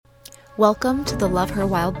Welcome to the Love Her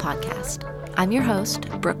Wild podcast. I'm your host,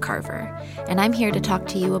 Brooke Carver, and I'm here to talk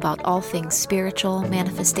to you about all things spiritual,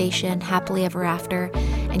 manifestation, happily ever after,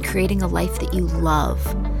 and creating a life that you love,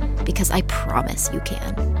 because I promise you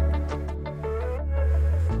can.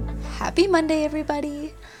 Happy Monday,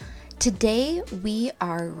 everybody! Today, we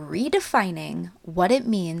are redefining what it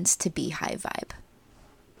means to be high vibe.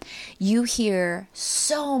 You hear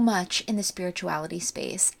so much in the spirituality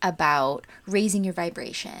space about raising your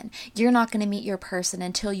vibration. You're not going to meet your person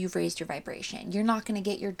until you've raised your vibration. You're not going to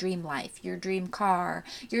get your dream life, your dream car,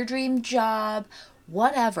 your dream job,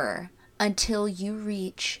 whatever, until you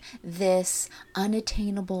reach this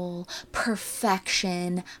unattainable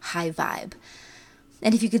perfection high vibe.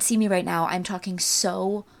 And if you could see me right now, I'm talking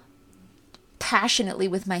so passionately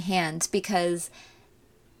with my hands because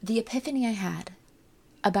the epiphany I had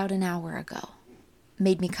about an hour ago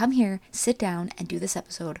made me come here, sit down, and do this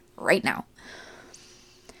episode right now.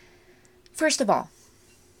 First of all,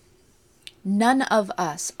 none of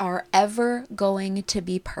us are ever going to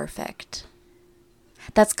be perfect.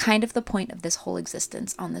 That's kind of the point of this whole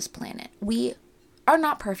existence on this planet. We are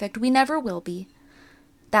not perfect. We never will be.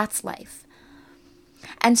 That's life.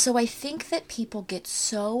 And so I think that people get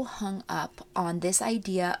so hung up on this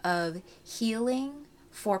idea of healing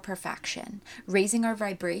for perfection, raising our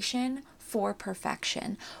vibration for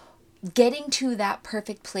perfection, getting to that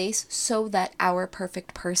perfect place so that our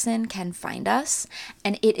perfect person can find us.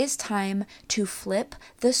 And it is time to flip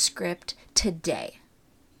the script today.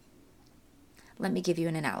 Let me give you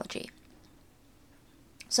an analogy.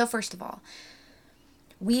 So first of all,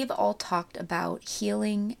 we've all talked about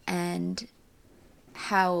healing and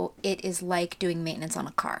how it is like doing maintenance on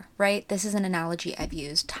a car, right? This is an analogy I've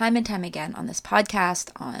used time and time again on this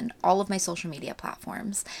podcast, on all of my social media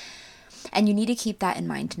platforms. And you need to keep that in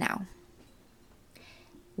mind now.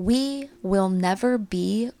 We will never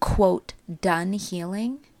be, quote, done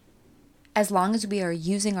healing as long as we are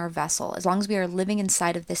using our vessel, as long as we are living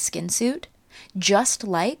inside of this skin suit, just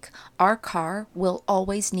like our car will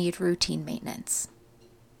always need routine maintenance.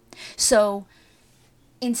 So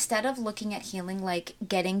instead of looking at healing like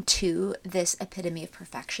getting to this epitome of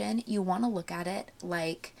perfection, you want to look at it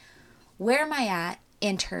like, where am I at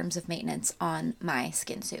in terms of maintenance on my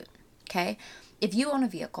skin suit? Okay? If you own a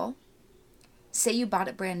vehicle, say you bought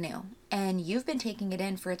it brand new, and you've been taking it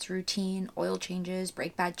in for its routine oil changes,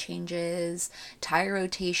 brake pad changes, tire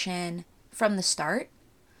rotation from the start,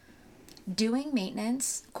 doing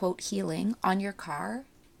maintenance, quote, healing on your car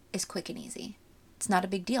is quick and easy. It's not a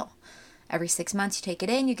big deal. Every 6 months you take it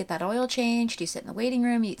in, you get that oil changed, you sit in the waiting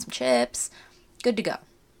room, you eat some chips, good to go.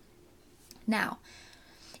 Now,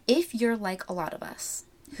 if you're like a lot of us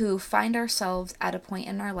who find ourselves at a point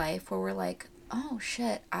in our life where we're like, oh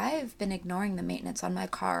shit, I've been ignoring the maintenance on my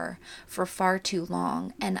car for far too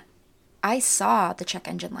long, and I saw the check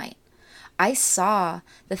engine light. I saw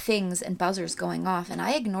the things and buzzers going off, and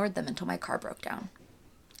I ignored them until my car broke down.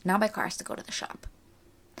 Now my car has to go to the shop.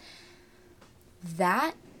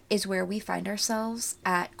 That is where we find ourselves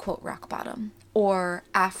at, quote, rock bottom, or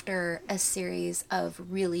after a series of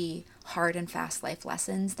really hard and fast life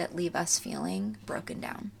lessons that leave us feeling broken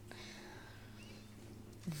down.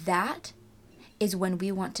 That is when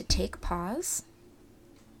we want to take pause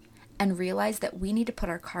and realize that we need to put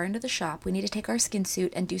our car into the shop, we need to take our skin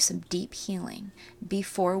suit and do some deep healing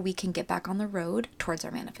before we can get back on the road towards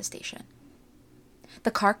our manifestation.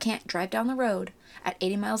 The car can't drive down the road at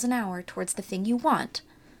 80 miles an hour towards the thing you want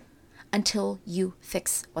until you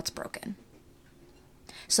fix what's broken.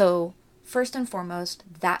 So first and foremost,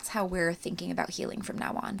 that's how we're thinking about healing from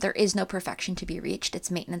now on. There is no perfection to be reached.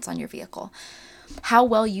 It's maintenance on your vehicle. How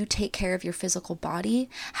well you take care of your physical body,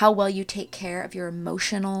 how well you take care of your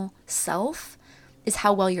emotional self is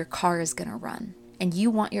how well your car is going to run. And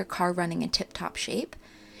you want your car running in tip-top shape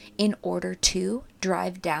in order to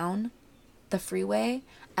drive down the freeway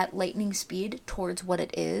at lightning speed towards what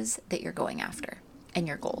it is that you're going after and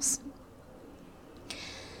your goals.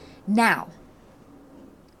 Now,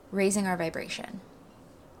 raising our vibration.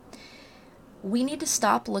 We need to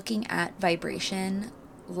stop looking at vibration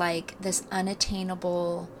like this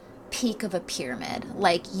unattainable peak of a pyramid.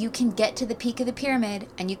 Like you can get to the peak of the pyramid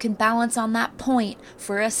and you can balance on that point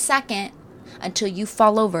for a second until you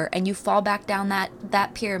fall over and you fall back down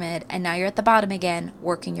that pyramid, and now you're at the bottom again,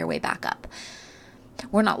 working your way back up.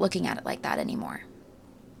 We're not looking at it like that anymore.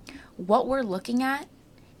 What we're looking at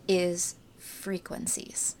is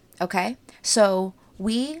frequencies. Okay, so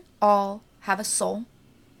we all have a soul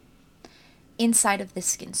inside of this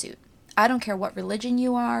skin suit. I don't care what religion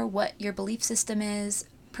you are, what your belief system is,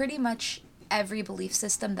 pretty much every belief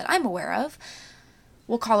system that I'm aware of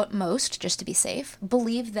we'll call it most, just to be safe,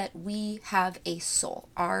 believe that we have a soul.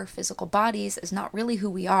 Our physical bodies is not really who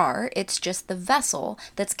we are, it's just the vessel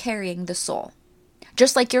that's carrying the soul.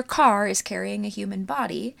 Just like your car is carrying a human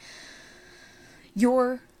body,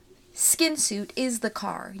 your skin suit is the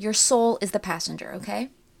car, your soul is the passenger, okay?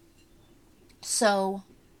 So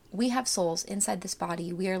we have souls inside this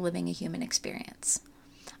body, we are living a human experience.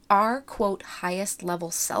 Our, quote, highest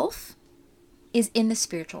level self is in the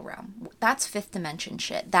spiritual realm. That's fifth dimension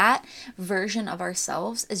shit. That version of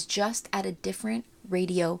ourselves is just at a different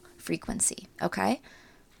radio frequency, okay?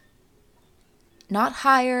 Not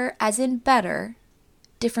higher as in better,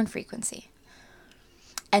 different frequency.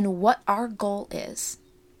 And what our goal is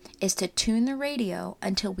to tune the radio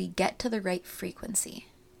until we get to the right frequency.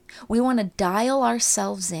 We want to dial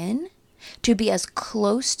ourselves in to be as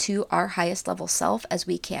close to our highest level self as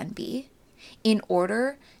we can be in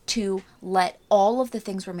order to let all of the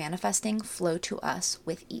things we're manifesting flow to us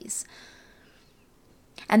with ease.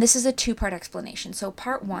 And this is a two-part explanation. So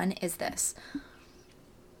part one is this.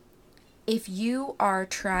 If you are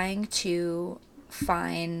trying to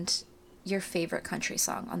find your favorite country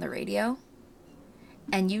song on the radio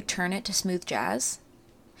and you turn it to smooth jazz,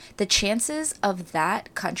 the chances of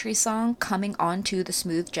that country song coming onto the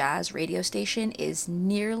smooth jazz radio station is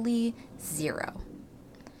nearly zero.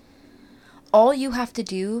 All you have to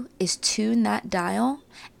do is tune that dial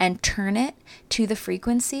and turn it to the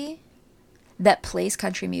frequency that plays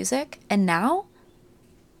country music, and now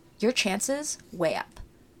your chances way up.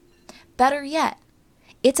 Better yet,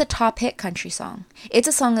 it's a top hit country song. It's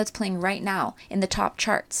a song that's playing right now in the top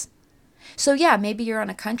charts. So yeah, maybe you're on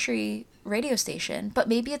a country radio station, but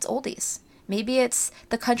maybe it's oldies. Maybe it's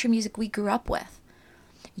the country music we grew up with.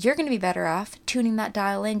 You're going to be better off tuning that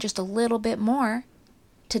dial in just a little bit more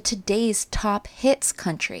to today's top hits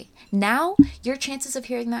country. Now, your chances of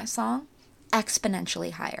hearing that song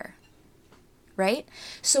exponentially higher, right?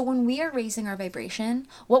 So when we are raising our vibration,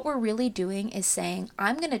 what we're really doing is saying,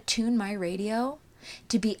 I'm going to tune my radio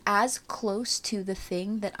to be as close to the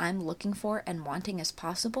thing that I'm looking for and wanting as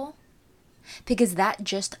possible, because that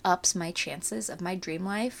just ups my chances of my dream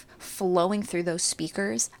life flowing through those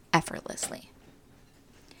speakers effortlessly.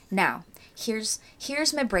 Now, here's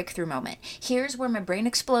my breakthrough moment. Here's where my brain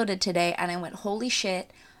exploded today and I went, holy shit,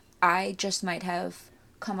 I just might have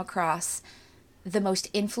come across the most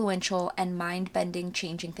influential and mind-bending,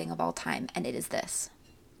 changing thing of all time, and it is this.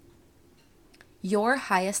 Your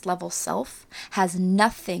highest level self has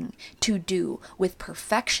nothing to do with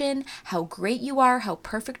perfection, how great you are, how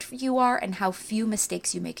perfect you are, and how few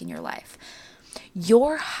mistakes you make in your life.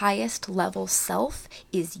 Your highest level self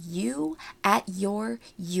is you at your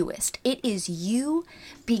youest. It is you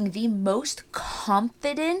being the most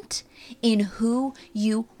confident in who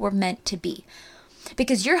you were meant to be.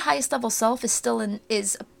 Because your highest level self is still a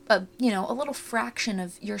little fraction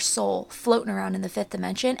of your soul floating around in the fifth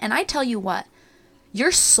dimension. And I tell you what,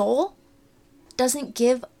 your soul doesn't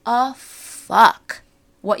give a fuck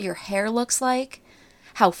what your hair looks like,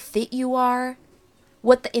 how fit you are,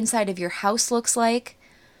 what the inside of your house looks like,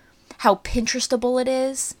 how Pinterestable it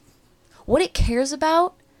is. What it cares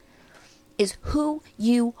about is who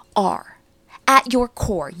you are at your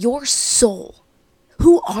core, your soul.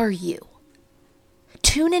 Who are you?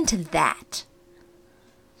 Tune into that.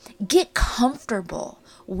 Get comfortable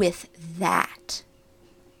with that.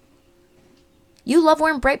 You love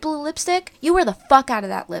wearing bright blue lipstick? You wear the fuck out of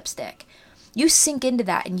that lipstick. You sink into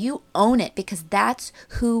that and you own it because that's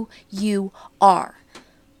who you are.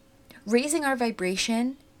 Raising our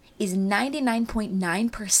vibration is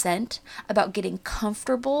 99.9% about getting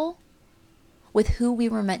comfortable with who we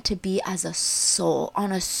were meant to be as a soul,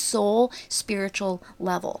 on a soul spiritual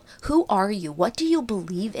level. Who are you? What do you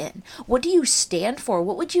believe in? What do you stand for?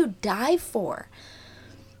 What would you die for?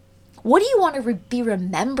 What do you want to be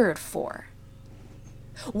remembered for?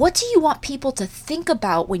 What do you want people to think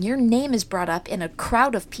about when your name is brought up in a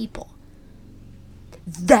crowd of people?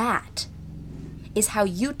 That is how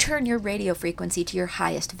you turn your radio frequency to your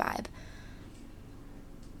highest vibe.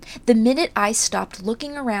 The minute I stopped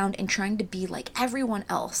looking around and trying to be like everyone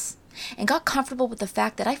else and got comfortable with the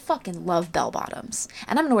fact that I fucking love bell bottoms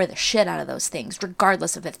and I'm gonna wear the shit out of those things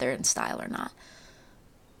regardless of if they're in style or not.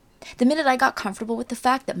 The minute I got comfortable with the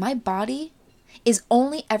fact that my body is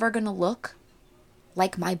only ever gonna look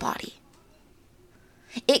like my body.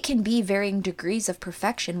 It can be varying degrees of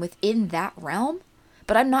perfection within that realm,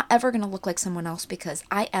 but I'm not ever going to look like someone else because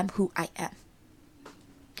I am who I am.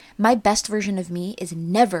 My best version of me is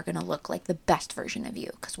never going to look like the best version of you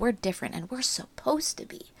because we're different and we're supposed to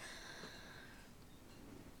be.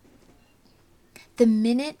 The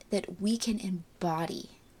minute that we can embody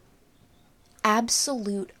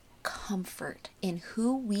absolute comfort in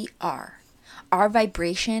who we are, our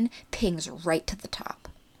vibration pings right to the top.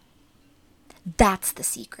 That's the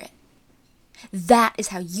secret. That is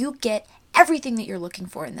how you get everything that you're looking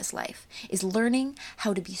for in this life, is learning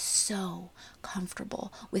how to be so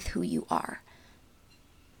comfortable with who you are.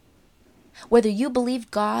 Whether you believe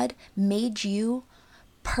God made you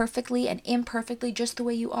perfectly and imperfectly just the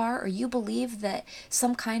way you are, or you believe that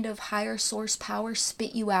some kind of higher source power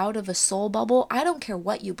spit you out of a soul bubble, I don't care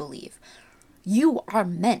what you believe. You are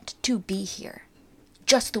meant to be here,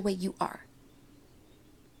 just the way you are.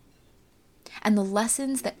 And the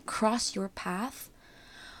lessons that cross your path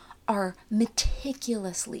are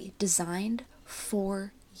meticulously designed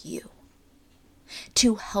for you,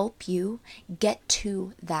 to help you get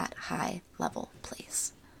to that high level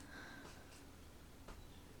place.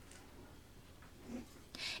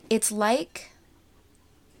 It's like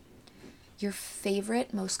your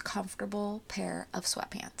favorite, most comfortable pair of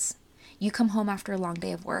sweatpants. You come home after a long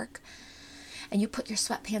day of work and you put your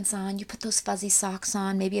sweatpants on, you put those fuzzy socks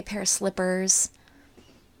on, maybe a pair of slippers.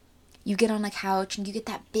 You get on a couch and you get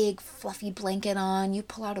that big fluffy blanket on, you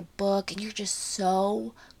pull out a book and you're just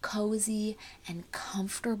so cozy and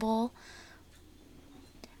comfortable.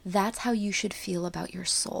 That's how you should feel about your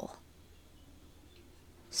soul.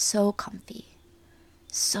 So comfy,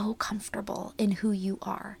 so comfortable in who you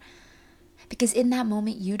are. Because in that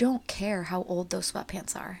moment, you don't care how old those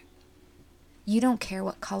sweatpants are. You don't care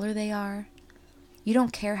what color they are. You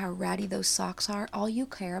don't care how ratty those socks are. All you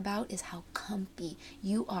care about is how comfy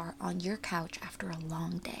you are on your couch after a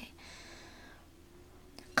long day.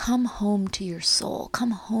 Come home to your soul.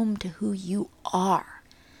 Come home to who you are.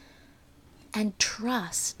 And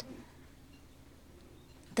trust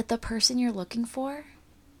that the person you're looking for,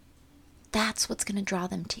 that's what's going to draw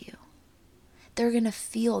them to you. They're going to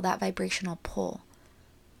feel that vibrational pull,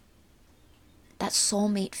 that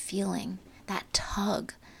soulmate feeling, that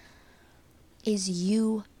tug, is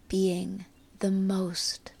you being the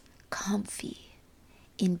most comfy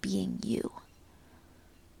in being you.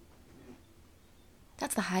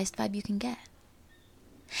 That's the highest vibe you can get.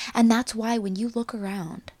 And that's why when you look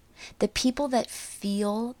around, the people that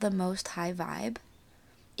feel the most high vibe,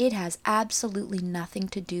 it has absolutely nothing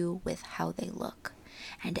to do with how they look,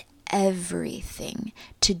 and everything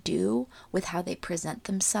to do with how they present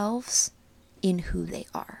themselves in who they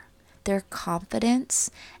are. Their confidence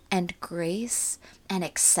and grace and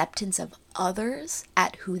acceptance of others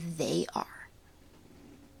at who they are.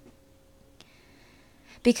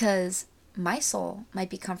 Because my soul might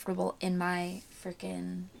be comfortable in my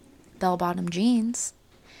freaking bell-bottom jeans,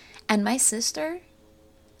 and my sister,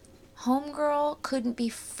 homegirl, couldn't be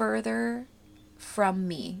further from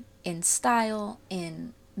me in style,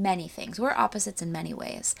 in many things. We're opposites in many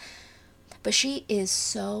ways. But she is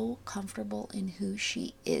so comfortable in who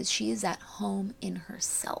she is. She is at home in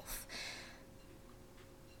herself.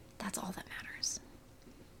 That's all that matters.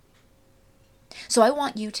 So I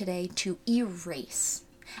want you today to erase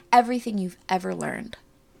everything you've ever learned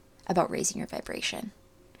about raising your vibration.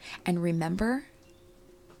 And remember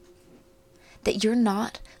that you're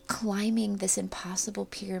not climbing this impossible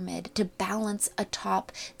pyramid to balance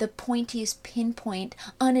atop the pointiest pinpoint,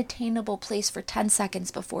 unattainable place for 10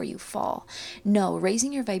 seconds before you fall. No,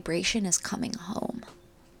 raising your vibration is coming home.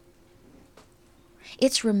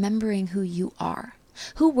 It's remembering who you are.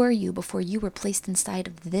 Who were you before you were placed inside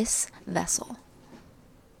of this vessel?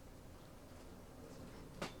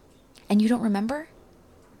 And you don't remember?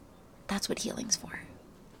 That's what healing's for.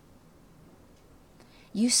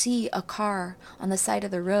 You see a car on the side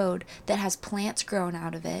of the road that has plants growing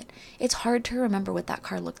out of it. It's hard to remember what that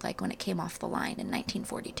car looked like when it came off the line in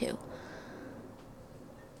 1942.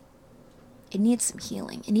 It needs some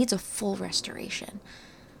healing. It needs a full restoration.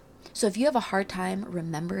 So if you have a hard time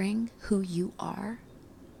remembering who you are,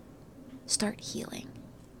 start healing.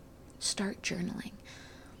 Start journaling.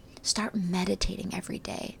 Start meditating every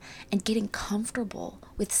day and getting comfortable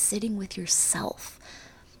with sitting with yourself.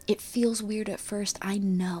 It feels weird at first, I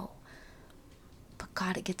know. But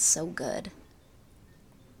God, it gets so good.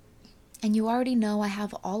 And you already know I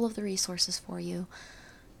have all of the resources for you.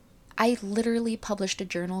 I literally published a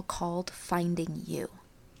journal called Finding You.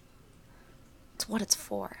 It's what it's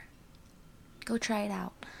for. Go try it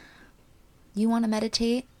out. You want to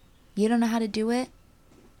meditate? You don't know how to do it?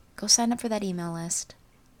 Go sign up for that email list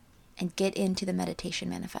and get into the meditation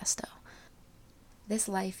manifesto. This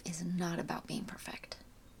life is not about being perfect.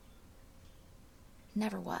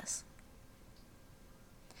 Never was.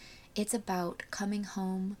 It's about coming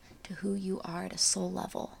home to who you are at a soul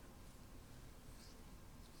level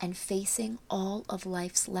and facing all of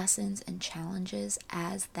life's lessons and challenges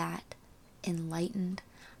as that enlightened,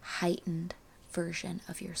 heightened version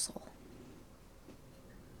of your soul.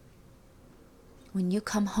 When you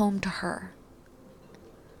come home to her,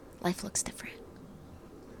 life looks different.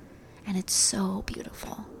 And it's so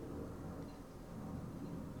beautiful.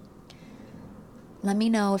 Let me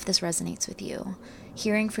know if this resonates with you.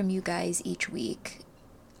 Hearing from you guys each week,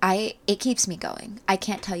 it keeps me going. I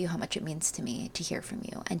can't tell you how much it means to me to hear from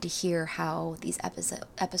you and to hear how these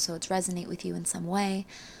episodes resonate with you in some way,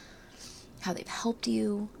 how they've helped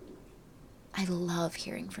you. I love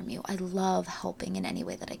hearing from you. I love helping in any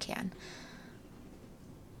way that I can.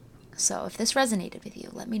 So if this resonated with you,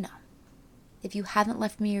 let me know. If you haven't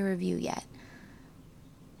left me a review yet,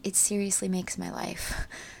 it seriously makes my life.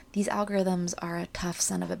 These algorithms are a tough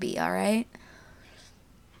son of a bee, all right?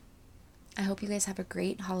 I hope you guys have a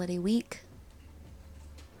great holiday week.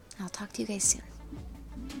 I'll talk to you guys soon.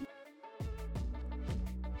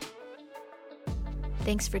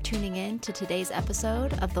 Thanks for tuning in to today's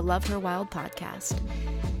episode of the Love Her Wild podcast.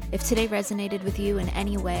 If today resonated with you in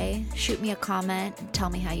any way, shoot me a comment and tell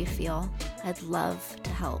me how you feel. I'd love to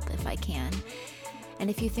help if I can. And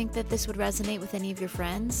if you think that this would resonate with any of your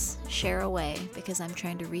friends, share away because I'm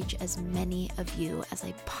trying to reach as many of you as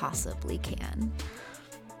I possibly can.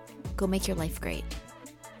 Go make your life great.